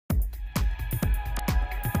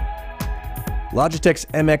Logitech's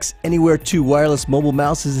MX Anywhere 2 wireless mobile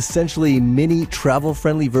mouse is essentially a mini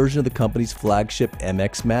travel-friendly version of the company's flagship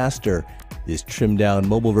MX Master. This trimmed-down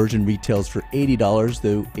mobile version retails for $80,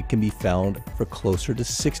 though it can be found for closer to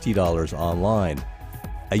 $60 online.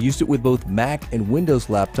 I used it with both Mac and Windows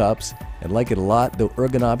laptops and like it a lot, though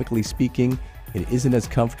ergonomically speaking, it isn't as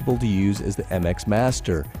comfortable to use as the MX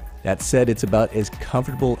Master. That said, it's about as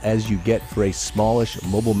comfortable as you get for a smallish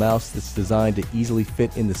mobile mouse that's designed to easily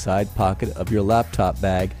fit in the side pocket of your laptop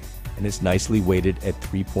bag, and it's nicely weighted at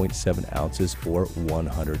 3.7 ounces or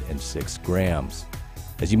 106 grams.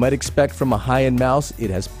 As you might expect from a high-end mouse,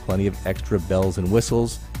 it has plenty of extra bells and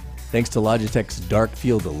whistles. Thanks to Logitech's dark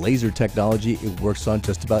field laser technology, it works on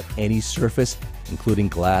just about any surface, including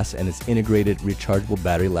glass, and its integrated rechargeable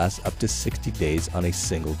battery lasts up to 60 days on a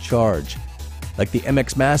single charge. Like the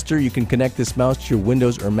MX Master, you can connect this mouse to your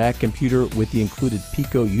Windows or Mac computer with the included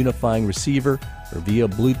Pico unifying receiver or via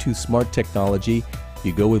Bluetooth smart technology. If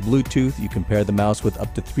you go with Bluetooth, you can pair the mouse with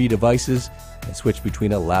up to 3 devices and switch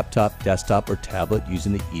between a laptop, desktop, or tablet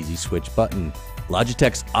using the Easy Switch button.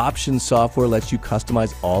 Logitech's Options software lets you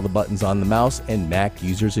customize all the buttons on the mouse, and Mac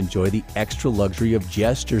users enjoy the extra luxury of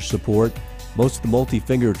gesture support. Most of the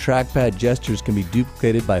multi-finger trackpad gestures can be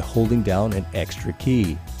duplicated by holding down an extra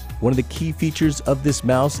key. One of the key features of this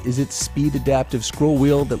mouse is its speed adaptive scroll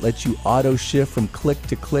wheel that lets you auto shift from click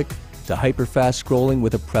to hyper-fast scrolling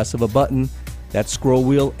with a press of a button. That scroll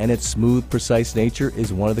wheel and its smooth, precise nature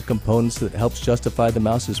is one of the components that helps justify the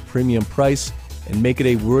mouse's premium price and make it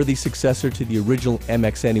a worthy successor to the original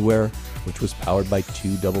MX Anywhere, which was powered by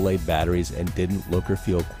 2 AA batteries and didn't look or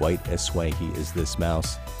feel quite as swanky as this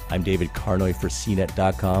mouse. I'm David Carnoy for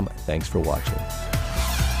CNET.com. Thanks for watching.